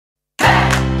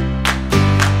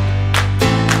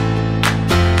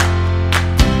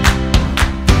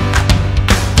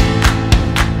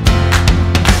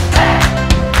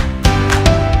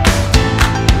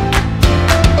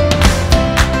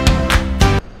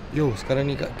Yo, sekarang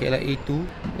ni kat KLIA tu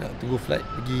nak tunggu flight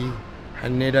pergi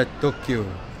Haneda, Tokyo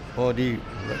for the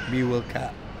Rugby World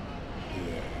Cup.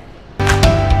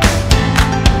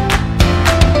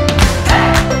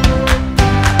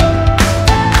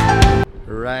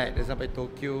 Right, dah sampai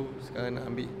Tokyo. Sekarang nak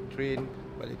ambil train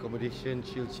balik accommodation,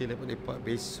 chill-chill, lepak-lepak.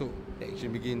 Besok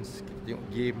action begins. Kita tengok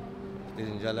game,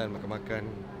 kita jalan makan-makan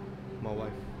sama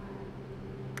wife.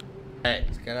 Right,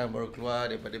 sekarang baru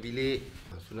keluar daripada bilik.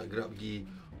 So nak gerak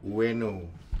pergi Ueno,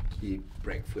 pergi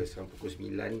breakfast sampai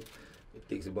pukul 9. It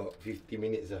takes about 50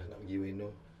 minutes lah nak pergi Ueno.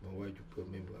 My wife jumpa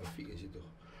member Afiq kat situ.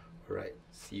 Alright,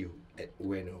 see you at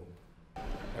Ueno.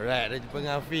 Alright, dah jumpa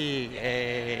dengan Afiq.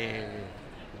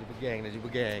 Dah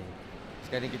jumpa geng.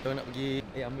 Sekarang ni kita nak pergi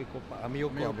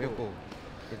ambil Yoko.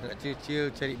 Kita nak chill,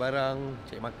 cari barang,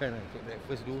 cari makan lah, cari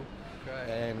breakfast dulu.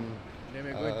 And then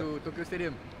we're going to Tokyo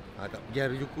Stadium. Tak pergi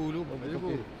Harajuku dulu.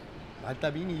 Harajuku.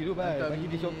 Hantar bini dulu bagi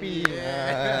di Shopee.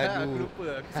 Aku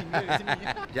lupa, aku single kat sini.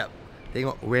 Sekejap,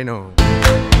 tengok Ueno.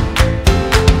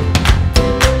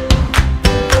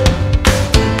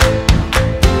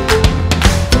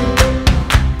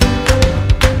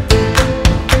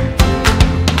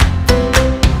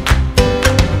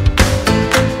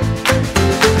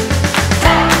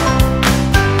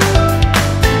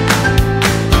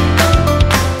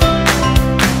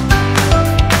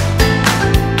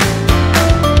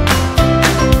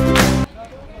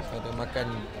 Makan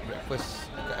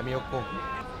breakfast dekat Amiyoko.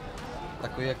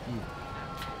 Takoyaki,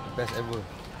 best ever.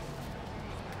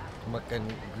 Makan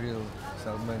grill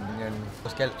salmon dengan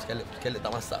scallop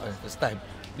tak masak first time.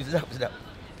 Sedap.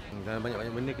 Dan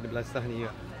banyak-banyak benda kena belasah ni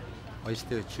juga.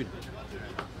 Oyster chut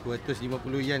 250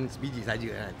 yen sebiji saja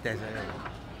lah, test lah.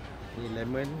 Ni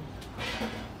lemon.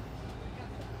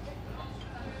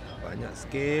 Banyak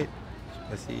sikit.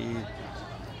 Kasih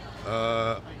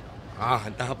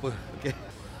entah apa. Okey.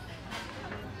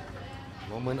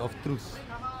 Moment of truth.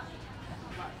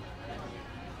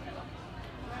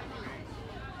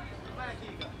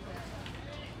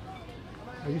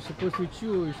 Are you supposed to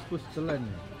chew or you supposed to telan?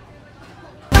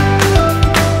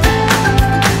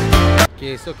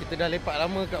 Okay, so kita dah lepak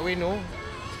lama kat Ueno.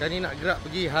 Sekarang ni nak gerak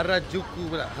pergi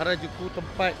Harajuku pula. Harajuku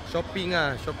tempat shopping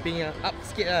lah. Shopping yang up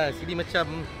sikit lah. Sini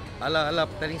macam ala-ala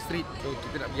Petaling Street. So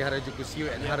kita nak pergi Harajuku. See you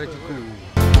at Harajuku.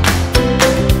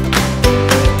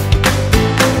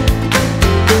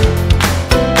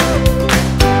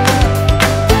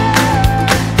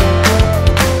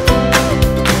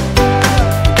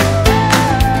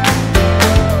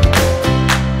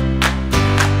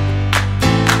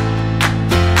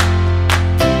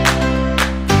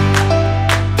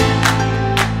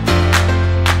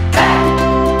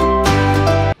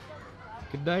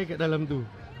 Kedai kat dalam tu.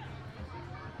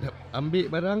 Ambil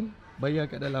barang, bayar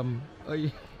kat dalam. Oi.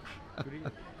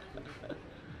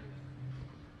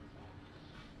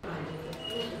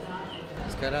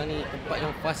 Sekarang ni tempat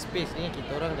yang fast pace ni,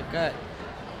 kita orang dekat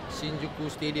Shinjuku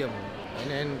Stadium. And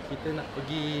then kita nak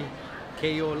pergi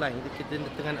Keio line. Kita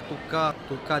tengah nak tukar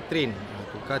train.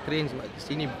 Tukar train sebab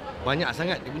sini banyak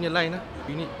sangat dia punya line lah.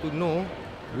 You need to know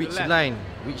which line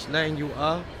you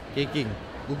are taking.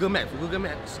 Google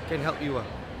Maps can help you lah.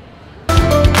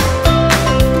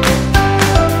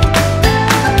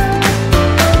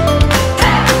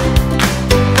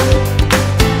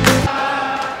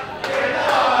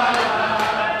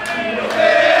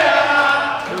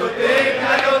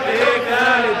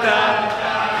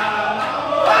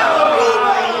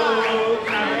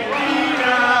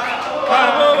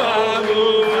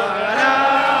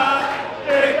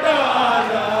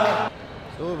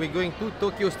 Going to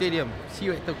Tokyo Stadium.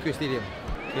 See you at Tokyo Stadium.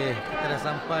 Okay, kita dah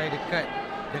sampai dekat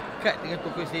dengan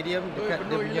Tokyo Stadium, dekat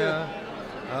dia punya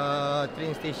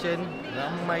train station.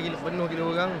 Ramai gila, penuh gila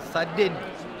orang. Sudden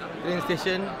train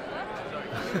station.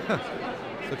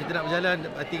 So kita nak berjalan,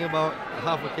 I think about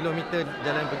half a kilometer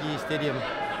jalan pergi stadium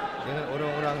dengan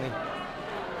orang-orang ni.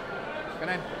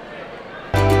 Kanan.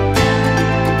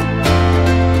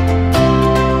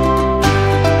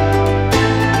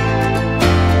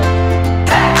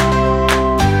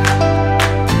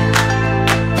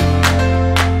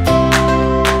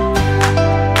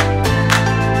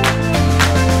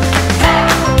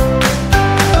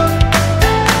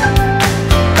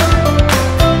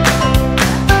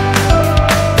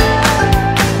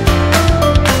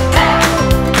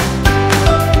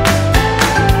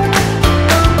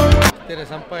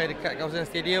 Sampai dekat kawasan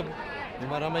stadium,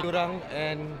 memang ramai orang,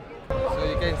 and so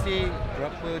you can see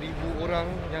berapa ribu orang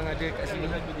yang ada kat sini.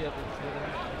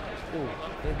 Oh,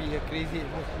 maybe a crazy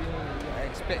atmosphere.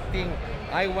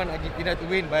 I want Argentina to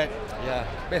win, but yeah,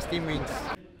 best team wins.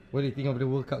 What do you think of the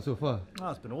World Cup so far? Oh,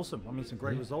 it's been awesome. I mean, some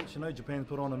great results. You know, Japan's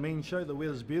put on a mean show. The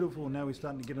weather's beautiful, and now we're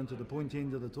starting to get into the pointy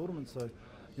end of the tournament. So,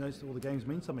 you know, all the games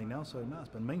mean something now. So, no, it's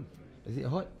been mean. Is it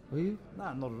hot for you?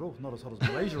 Nah, not at all. Not as hot as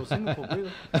Malaysia or Singapore,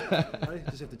 really.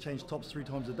 Just have to change tops 3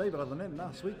 times a day, but other than that,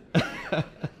 nah, sweet.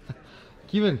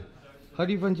 Kevin, how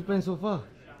do you find Japan so far?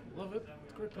 Love it.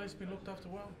 It's a great place, been looked after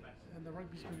well, and the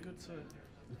rugby's been good, so...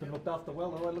 You've been looked after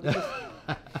well, alright, look at this.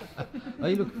 Oh,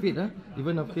 you look fit, huh?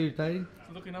 Even after retiring?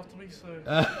 It's looking after me, so...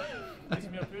 Wakes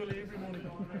me up early every morning.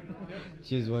 Yeah.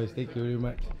 Cheers, boys. Thank you very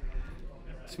much.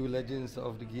 2 legends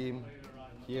of the game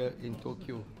here in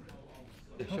Tokyo.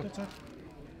 Sure.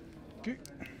 Okay.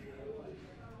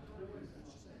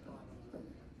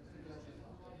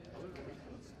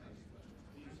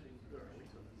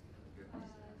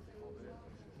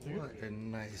 What a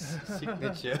nice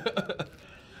signature.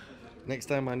 Next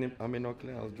time I'm in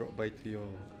Auckland, I'll drop by to your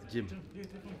gym. Yeah,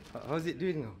 definitely. How's it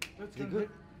doing now? That's Is it going good? great.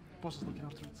 Boss is looking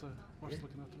after it, so... Boss is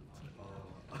looking after it, so...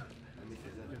 Oh,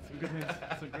 It's in good hands.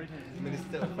 It's in great hands.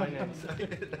 Minister of Finance.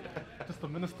 Just the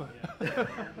minister.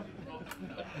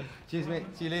 Cheers, mate.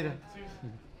 See you later.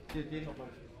 Cheers, Kevin.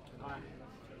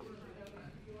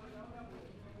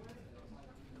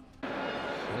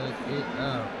 Check it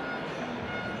out.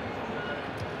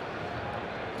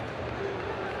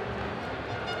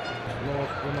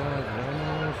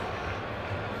 Vamos.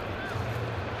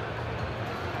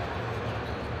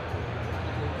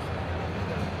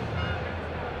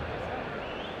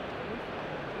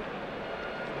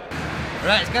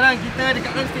 Alright, sekarang kita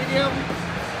dekat dalam stadium.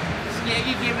 Sikit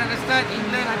lagi game nak start.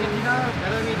 England, Argentina.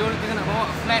 Sekarang ni diorang tengah nak bawa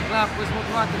flag lah. Apa semua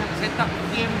keluar tengah nak set up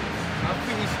game.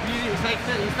 Afiq is really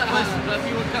excited. It's the first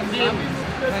Rugby World Cup game.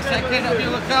 My second Rugby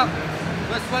World Cup.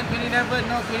 First one 2011,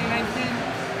 now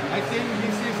 2019. I think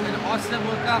this is an awesome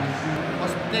World Cup.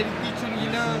 Hospitality cun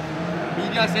gila.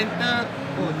 Media center.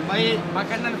 Oh, terbaik.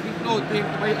 Makanan free flow. Tu yang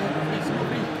terbaik. Semua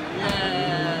free.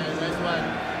 Yeah, that's one.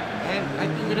 And I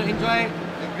think we're gonna enjoy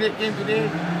a great game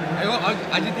today. I hope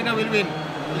Argentina will win.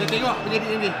 Kita tengok apa jadi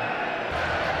nanti.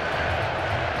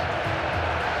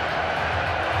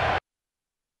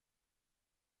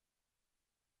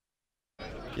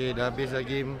 Okay, dah habis lah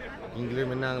game.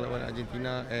 England menang lawan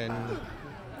Argentina and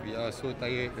we are so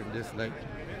tired and just like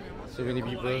so many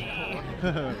people.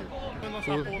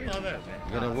 So,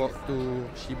 we're gonna walk to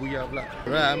Shibuya pula.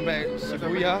 Right, I'm back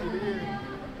Shibuya.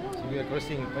 Shibuya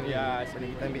crossing depan ni. Ya,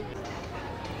 sini kita ambil.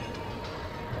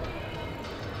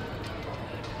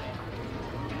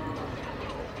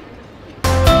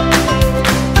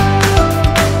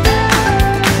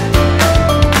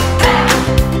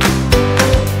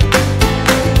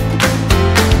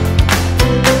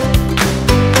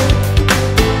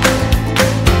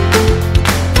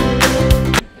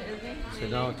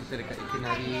 Kita dekat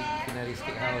Itinari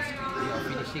Steakhouse. We are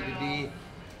finishing the day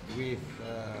with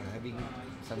having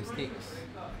some steaks.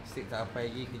 Steak tak apa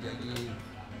lagi, kejap lagi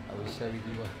I will share with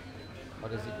you lah. How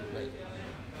does it look like?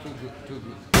 Too good, too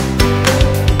good.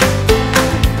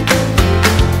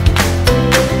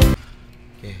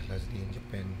 Okay, lastly in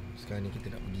Japan. Sekarang ni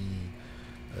kita nak pergi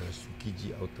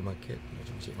Tsukiji Outer Market. Nak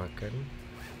cuba cek makan.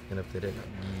 Dan after that nak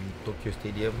pergi Tokyo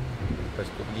Stadium. Lepas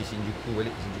tu pergi Shinjuku,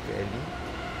 balik Shinjuku Alley.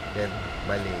 Dan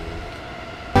balik.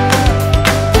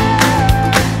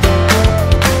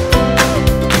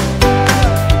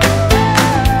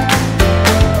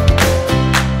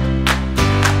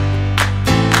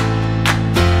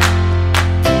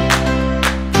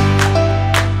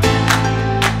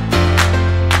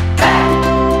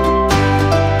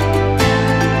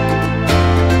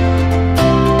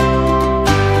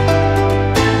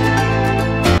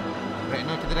 Right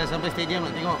now kita dah sampai stadium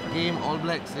nak tengok game All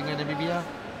Blacks dengan Namibia.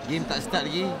 Game tak start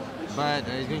lagi, but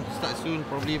it's going to start soon,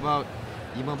 probably about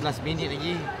 15 minit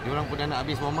lagi. Diorang pun dah nak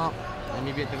habis warm up.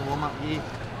 Namibia tengah warm up lagi.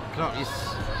 Crowd is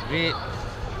great.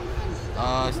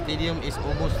 Stadium is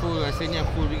almost full. Rasanya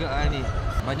full juga ni.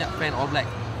 Banyak fan All Black.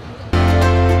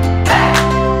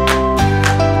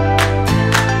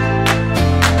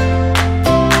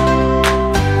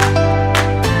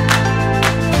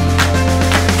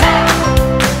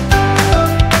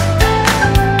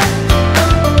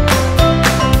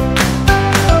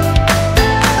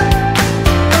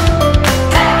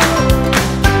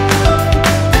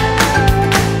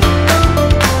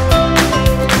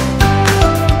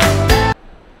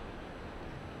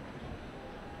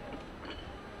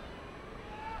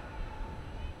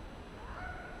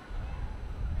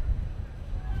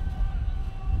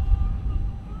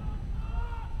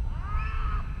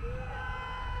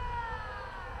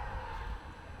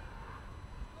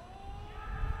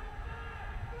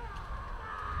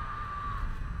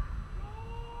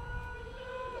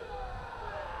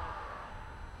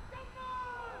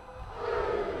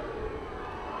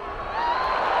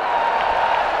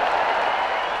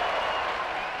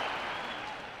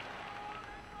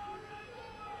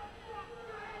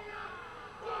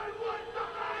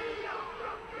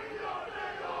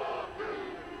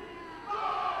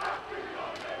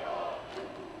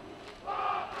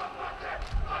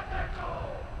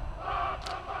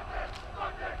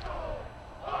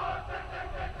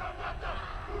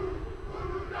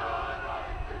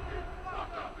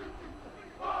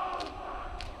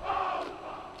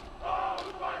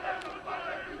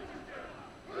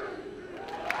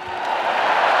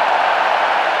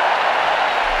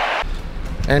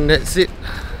 And that's it.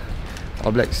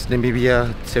 All Blacks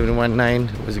Namibia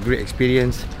 719 was a great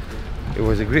experience. It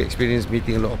was a great experience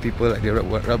meeting a lot of people at the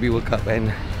Rugby World Cup, and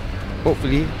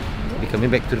hopefully we're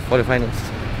coming back to the quarterfinals.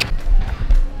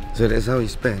 So that's how we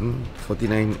spent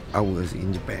 49 hours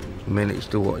in Japan.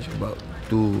 Managed to watch about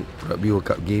 2 Rugby World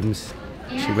Cup games.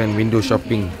 She went window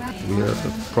shopping. We'll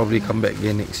probably come back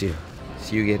again next year.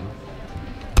 See you again.